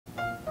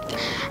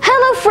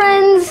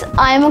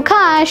I'm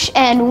Akash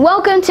and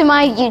welcome to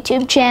my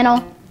YouTube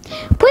channel.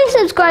 Please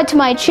subscribe to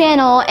my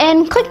channel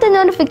and click the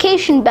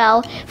notification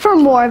bell for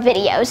more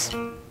videos.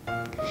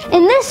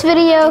 In this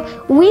video,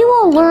 we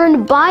will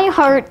learn by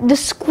heart the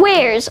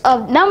squares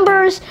of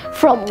numbers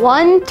from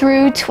 1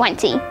 through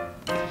 20.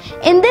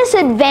 In this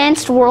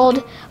advanced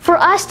world, for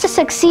us to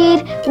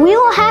succeed, we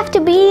will have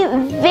to be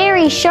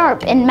very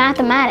sharp in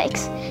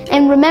mathematics,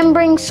 and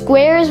remembering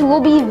squares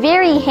will be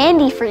very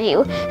handy for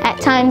you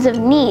at times of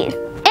need.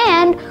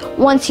 And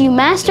once you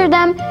master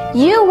them,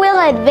 you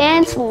will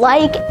advance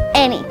like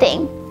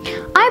anything.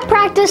 I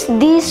practiced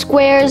these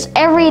squares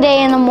every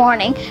day in the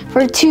morning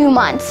for 2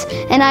 months,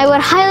 and I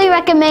would highly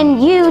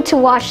recommend you to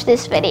watch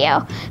this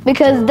video,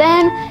 because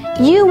then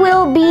you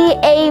will be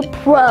a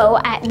pro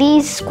at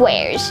these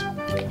squares.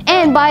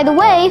 And by the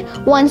way,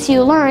 once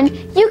you learn,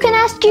 you can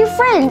ask your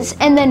friends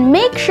and then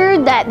make sure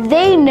that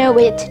they know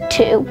it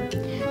too.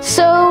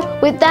 So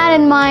with that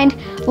in mind,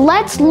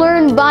 let's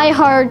learn by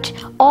heart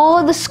all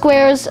of the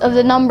squares of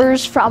the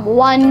numbers from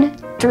 1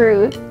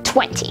 through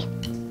 20.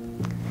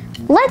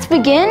 Let's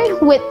begin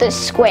with the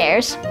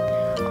squares.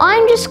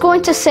 I'm just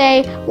going to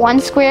say 1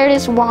 squared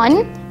is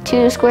 1,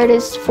 2 squared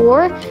is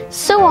 4,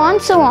 so on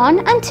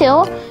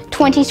until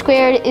 20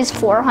 squared is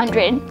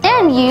 400.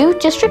 And you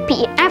just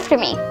repeat after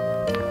me.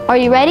 Are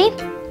you ready?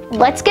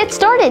 Let's get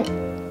started.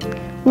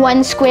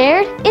 1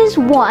 squared is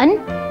 1,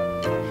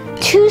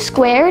 2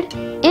 squared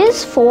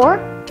is 4,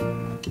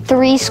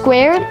 3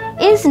 squared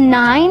is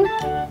 9,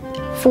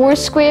 4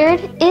 squared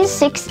is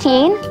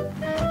 16,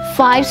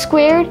 5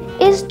 squared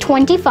is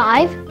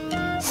 25,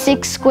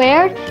 6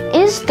 squared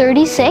is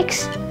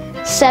 36,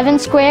 7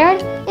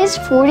 squared is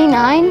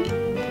 49,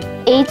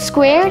 8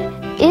 squared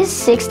is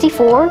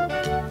 64,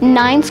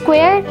 9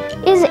 squared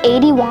is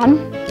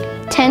 81,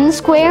 10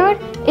 squared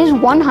is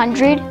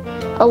 100,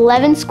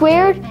 11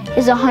 squared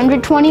is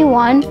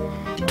 121,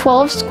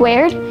 12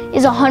 squared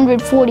is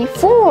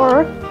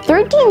 144,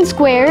 13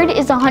 squared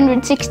is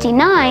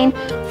 169,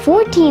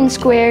 14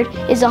 squared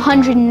is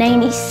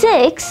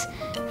 196,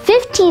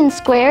 15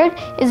 squared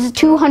is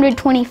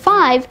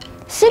 225,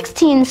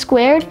 16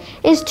 squared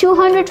is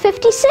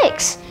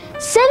 256,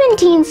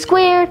 17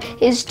 squared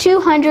is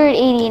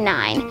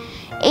 289,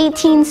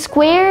 18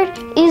 squared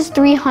is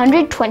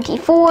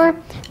 324,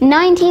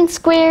 19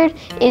 squared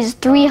is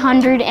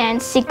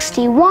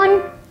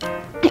 361,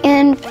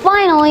 and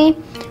finally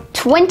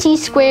 20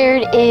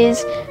 squared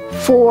is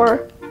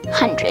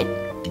 400.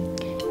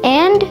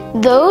 And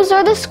those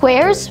are the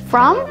squares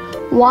from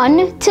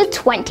 1 to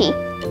 20.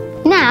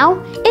 Now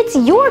it's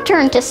your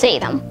turn to say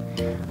them.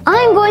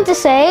 I'm going to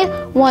say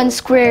 1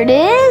 squared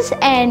is,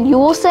 and you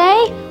will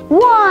say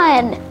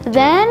 1.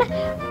 Then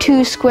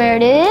 2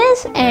 squared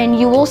is, and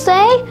you will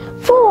say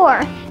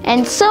 4.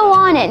 And so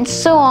on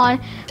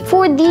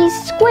for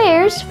these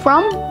squares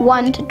from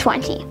 1 to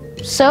 20.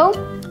 So,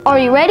 are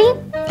you ready?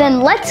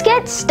 Then let's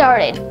get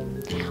started.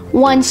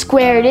 1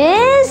 squared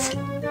is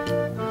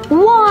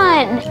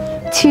 1.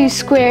 2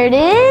 squared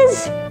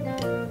is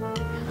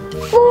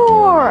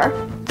 4.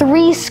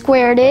 3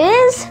 squared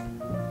is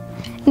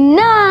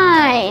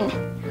 9.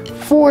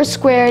 4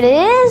 squared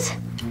is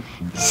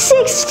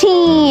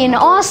 16.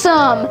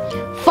 Awesome.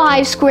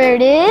 5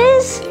 squared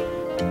is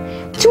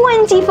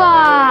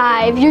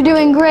 25. You're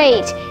doing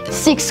great.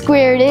 6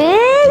 squared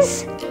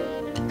is,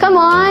 come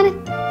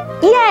on,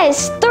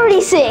 yes,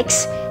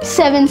 36.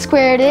 7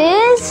 squared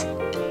is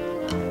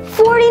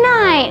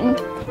 49.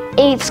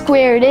 8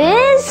 squared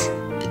is,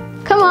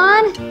 come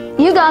on,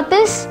 you got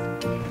this.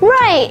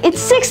 Right, it's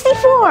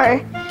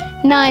 64.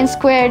 9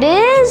 squared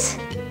is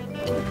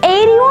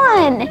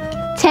 81.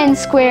 10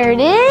 squared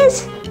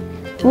is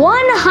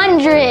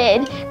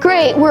 100.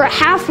 Great, we're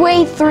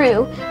halfway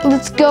through.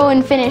 Let's go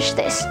and finish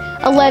this.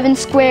 11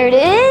 squared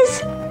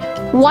is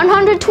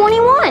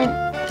 121.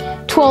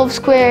 12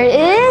 squared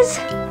is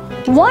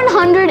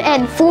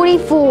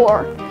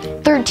 144.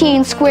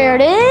 13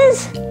 squared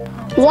is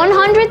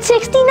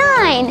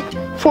 169.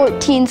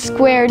 14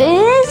 squared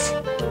is,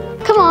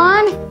 come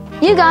on,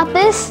 you got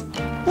this.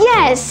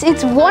 Yes,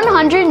 it's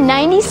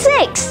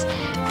 196.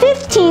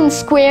 15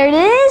 squared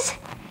is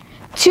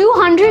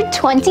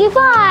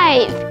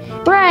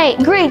 225. Right,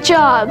 great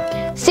job.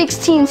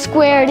 16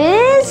 squared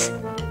is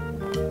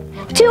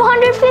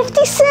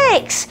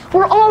 256.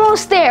 We're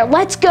almost there.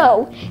 Let's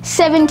go.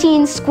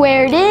 17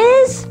 squared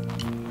is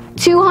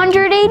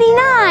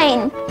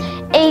 289.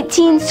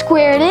 18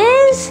 squared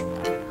is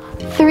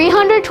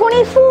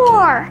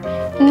 324.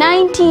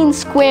 19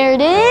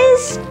 squared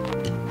is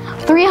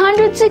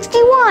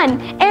 361.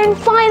 And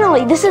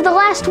finally, this is the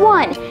last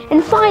one.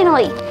 And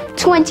finally,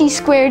 20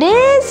 squared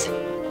is,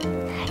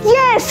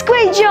 yes,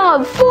 great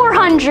job,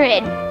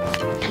 400.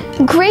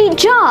 Great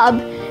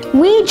job.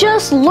 We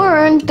just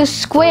learned the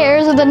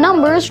squares of the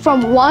numbers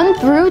from 1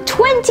 through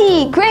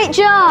 20. Great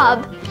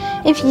job.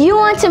 If you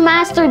want to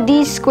master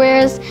these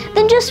squares,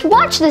 then just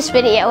watch this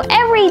video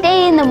every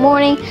day in the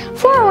morning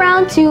for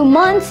around 2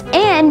 months,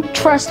 and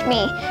trust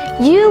me,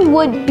 you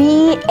would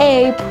be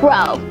a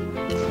pro.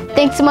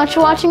 Thanks so much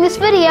for watching this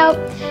video.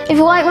 If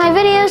you like my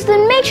videos,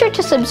 then make sure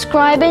to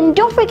subscribe and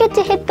don't forget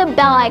to hit the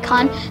bell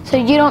icon so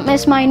you don't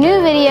miss my new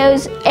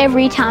videos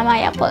every time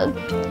I upload.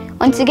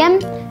 Once again,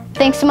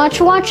 thanks so much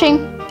for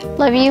watching.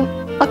 Love you,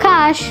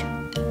 Akash.